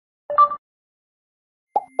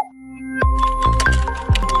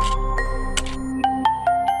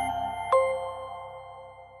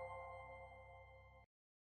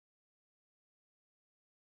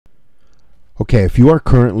Okay, if you are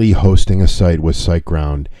currently hosting a site with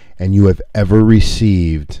Siteground and you have ever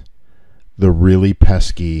received the really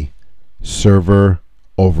pesky server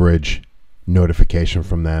overage notification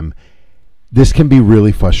from them, this can be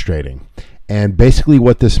really frustrating. And basically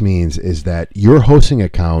what this means is that your hosting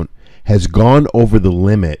account has gone over the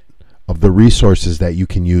limit of the resources that you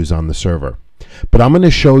can use on the server. But I'm going to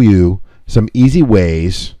show you some easy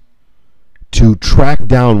ways to track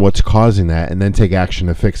down what's causing that and then take action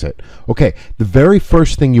to fix it. Okay, the very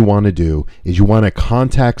first thing you want to do is you want to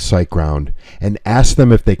contact Siteground and ask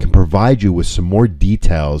them if they can provide you with some more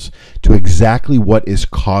details to exactly what is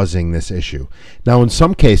causing this issue. Now, in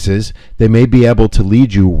some cases, they may be able to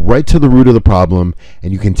lead you right to the root of the problem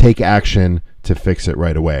and you can take action to fix it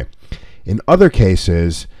right away. In other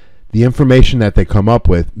cases, the information that they come up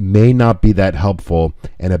with may not be that helpful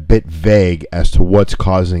and a bit vague as to what's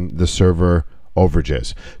causing the server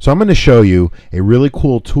overages. So I'm going to show you a really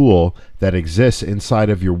cool tool that exists inside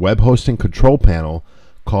of your web hosting control panel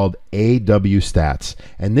called AWP Stats.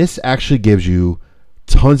 And this actually gives you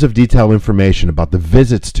tons of detailed information about the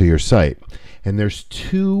visits to your site. And there's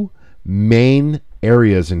two main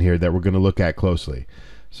areas in here that we're going to look at closely.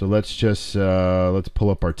 So let's just let's pull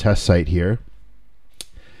up our test site here.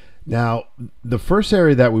 Now, the first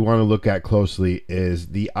area that we want to look at closely is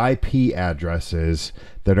the IP addresses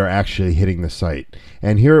that are actually hitting the site.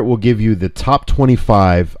 And here it will give you the top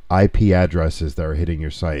 25 IP addresses that are hitting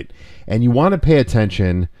your site. And you want to pay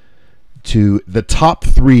attention to the top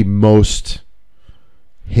 3 most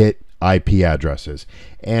hit IP addresses.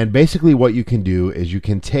 And basically what you can do is you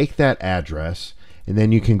can take that address and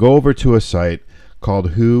then you can go over to a site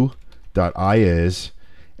called who.is,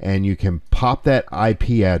 and you can pop that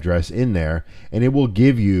IP address in there and it will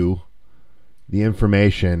give you the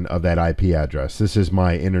information of that IP address. This is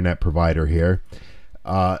my internet provider here.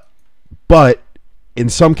 But in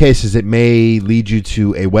some cases it may lead you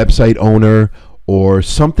to a website owner or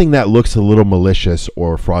something that looks a little malicious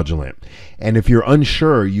or fraudulent. And if you're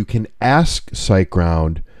unsure, you can ask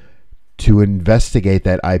Siteground to investigate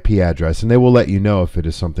that IP address and they will let you know if it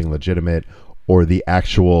is something legitimate or the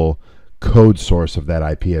actual code source of that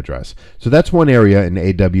IP address. So that's one area in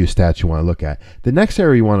AWP Stats you want to look at. The next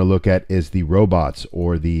area you want to look at is the robots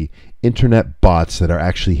or the internet bots that are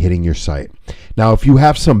actually hitting your site. Now, if you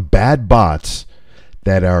have some bad bots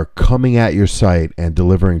that are coming at your site and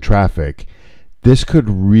delivering traffic, this could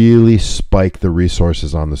really spike the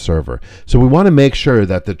resources on the server. So we want to make sure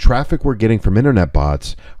that the traffic we're getting from internet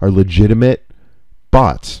bots are legitimate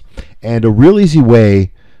bots. And a real easy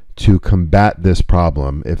way to combat this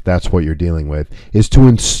problem, if that's what you're dealing with, is to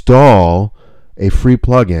install a free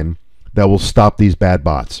plugin that will stop these bad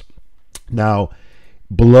bots. Now,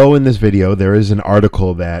 below in this video, there is an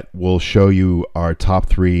article that will show you our top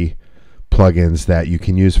 3 plugins that you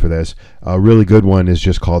can use for this. A really good one is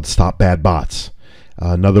just called Stop Bad Bots.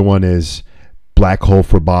 Another one is Black Hole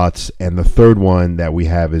for Bots. And the third one that we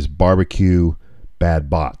have is Barbecue Bad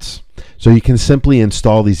Bots. So you can simply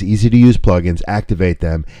install these easy to use plugins, activate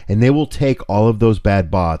them, and they will take all of those bad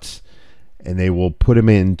bots and they will put them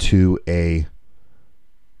into a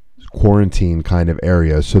quarantine kind of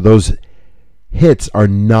area. So those hits are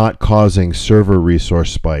not causing server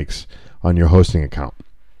resource spikes on your hosting account.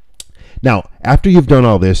 Now, after you've done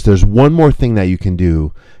all this, there's one more thing that you can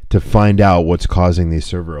do to find out what's causing these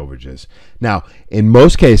server overages. Now, in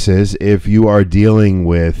most cases, if you are dealing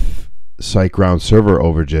with Siteground server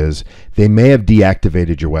overages, they may have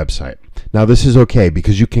deactivated your website. Now, this is okay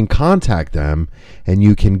because you can contact them and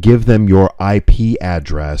you can give them your IP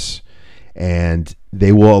address and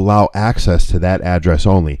they will allow access to that address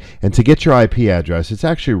only. And to get your IP address, it's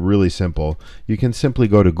actually really simple. You can simply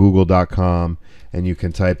go to google.com and you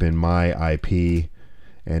can type in my IP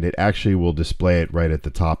and it actually will display it right at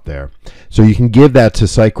the top there. So you can give that to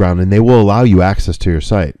Siteground and they will allow you access to your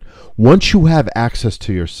site. Once you have access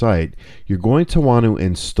to your site, you're going to want to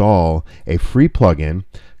install a free plugin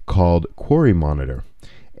called Query Monitor.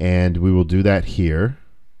 And we will do that here.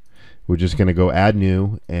 We're just going to go add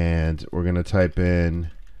new and we're going to type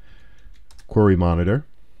in Query Monitor.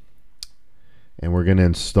 And we're going to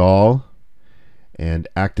install and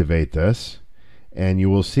activate this. And you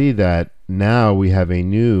will see that now we have a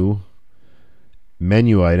new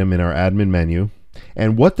menu item in our admin menu.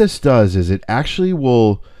 And what this does is it actually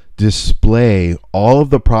will display all of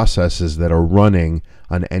the processes that are running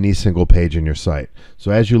on any single page in your site.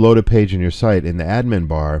 So as you load a page in your site, in the admin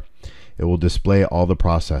bar, it will display all the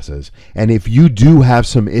processes. And if you do have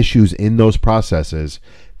some issues in those processes,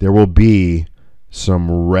 there will be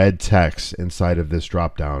some red text inside of this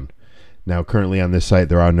dropdown. Now, currently on this site,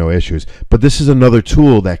 there are no issues, but this is another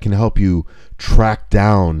tool that can help you track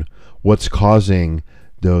down what's causing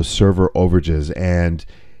those server overages. And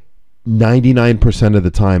 99% of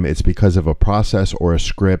the time, it's because of a process or a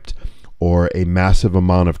script or a massive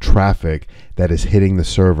amount of traffic that is hitting the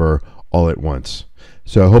server all at once.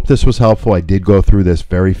 So I hope this was helpful. I did go through this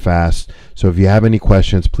very fast. So if you have any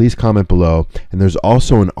questions, please comment below. And there's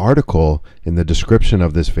also an article in the description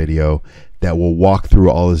of this video that will walk through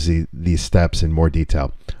all of these steps in more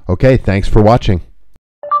detail. Okay, thanks for watching.